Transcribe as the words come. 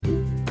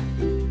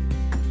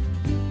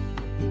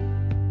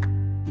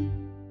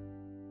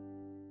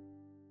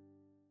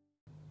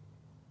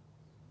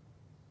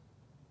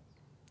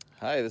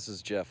Hi, this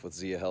is Jeff with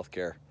Zia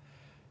Healthcare,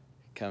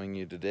 coming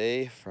you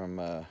today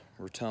from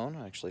Raton,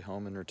 actually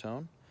home in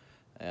Raton,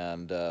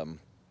 and I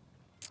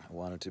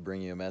wanted to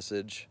bring you a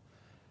message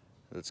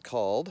that's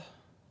called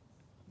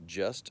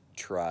Just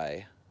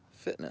Try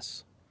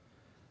Fitness.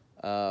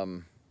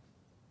 So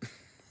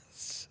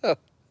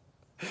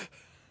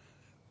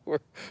we're,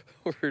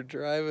 we're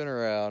driving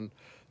around.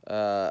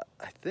 I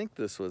think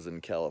this was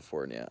in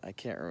California. I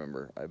can't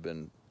remember. I've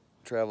been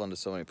traveling to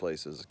so many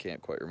places, I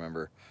can't quite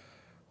remember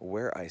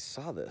where I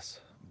saw this,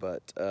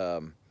 but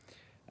I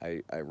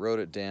wrote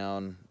it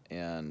down,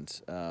 and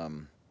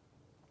there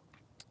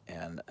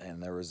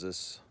was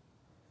this.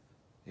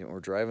 We're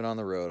driving on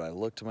the road. I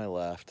look to my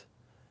left,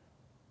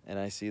 and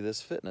I see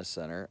this fitness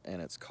center,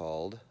 and it's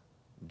called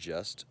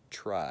Just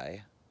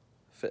Try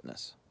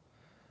Fitness.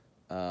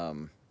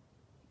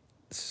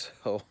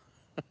 So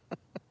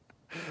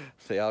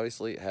they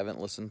obviously haven't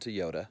listened to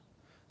Yoda.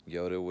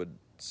 Yoda would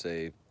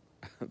say,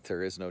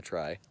 "There is no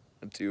try."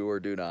 Do or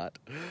do not.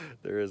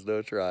 There is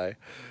no try.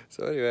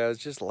 So anyway, I was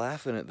just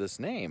laughing at this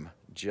name,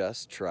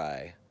 Just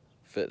Try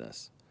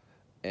Fitness.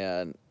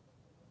 And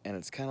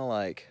it's kind of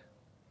like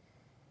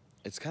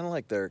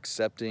they're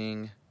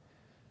accepting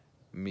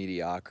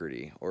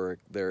mediocrity, or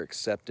they're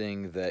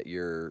accepting that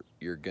you're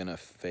going to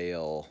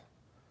fail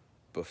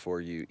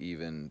before you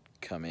even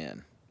come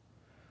in.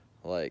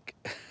 Like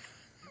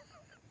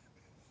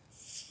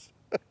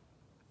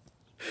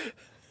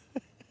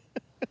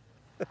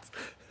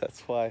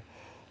that's why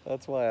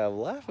I'm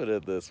laughing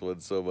at this one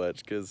so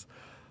much, cuz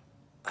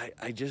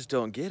I just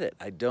don't get it.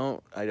 I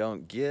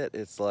don't get.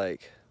 It's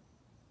like,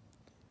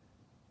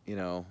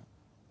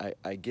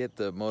 I get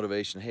the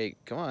motivation. Hey,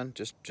 come on,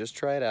 just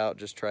try it out,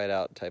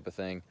 type of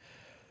thing.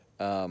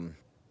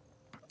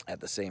 At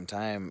the same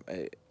time,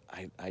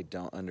 I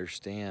don't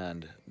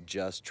understand.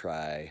 Just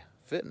try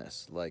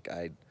fitness. Like,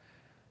 I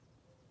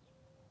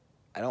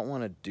don't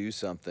want to do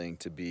something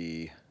to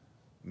be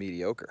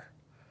mediocre.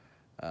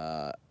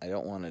 I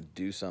don't want to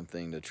do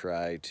something to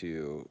try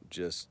to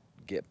just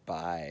get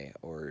by,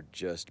 or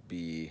just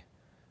be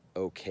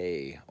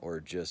okay, or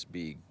just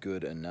be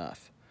good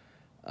enough.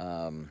 If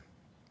I'm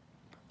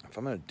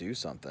going to do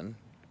something,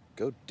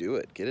 go do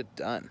it. Get it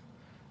done.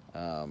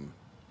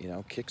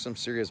 Kick some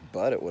serious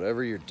butt at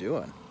whatever you're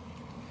doing.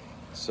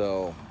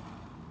 So,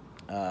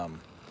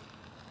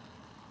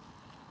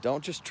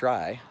 don't just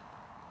try.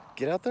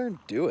 Get out there and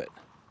do it.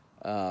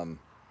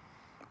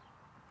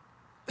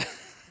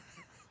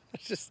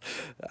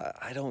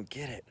 I don't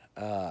get it.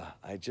 I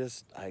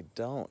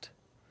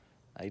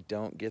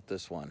don't get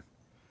this one.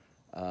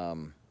 I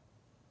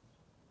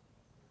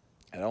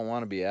don't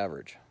want to be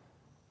average.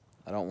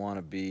 I don't want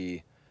to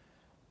be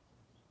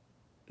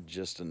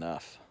just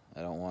enough.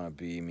 I don't want to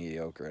be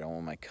mediocre. I don't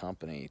want my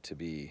company to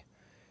be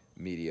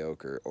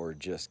mediocre, or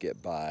just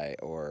get by,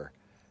 or,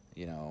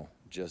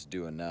 just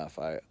do enough.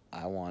 I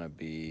want to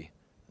be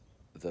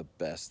the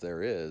best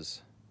there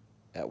is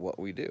at what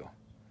we do.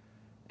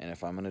 And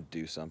if I'm going to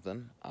do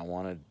something, I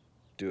want to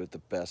do it the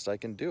best I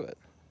can do it.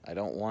 I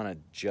don't want to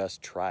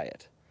just try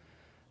it.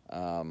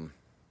 I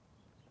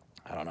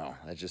don't know.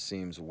 That just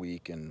seems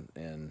weak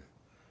and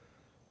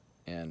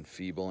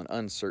feeble and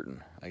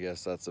uncertain. I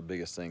guess that's the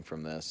biggest thing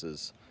from this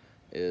is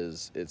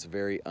it's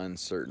very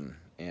uncertain,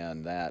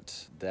 and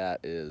that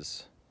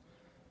is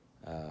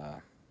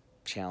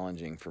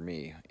challenging for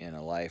me in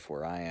a life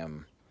where I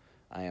am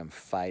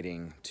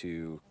fighting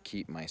to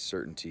keep my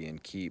certainty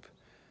and keep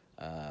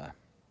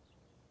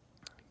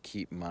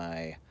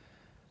my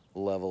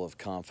level of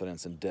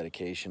confidence and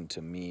dedication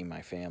to me,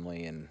 my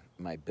family, and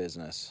my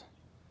business,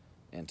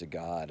 and to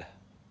God.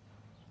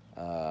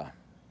 I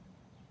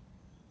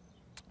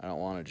don't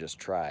want to just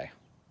try.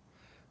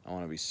 I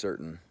want to be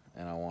certain,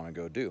 and I want to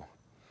go do.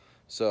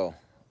 So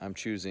I'm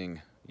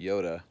choosing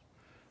Yoda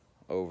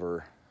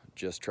over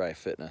Just Try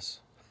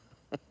Fitness.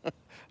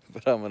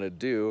 But I'm going to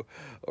do,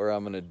 or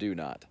I'm going to do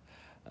not.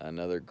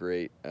 Another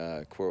great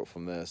quote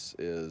from this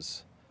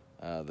is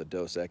the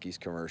Dos Equis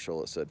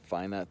commercial. It said,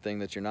 "Find that thing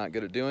that you're not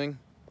good at doing,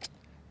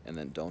 and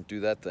then don't do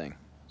that thing."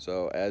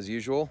 So as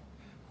usual,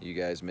 you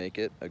guys make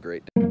it a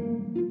great day.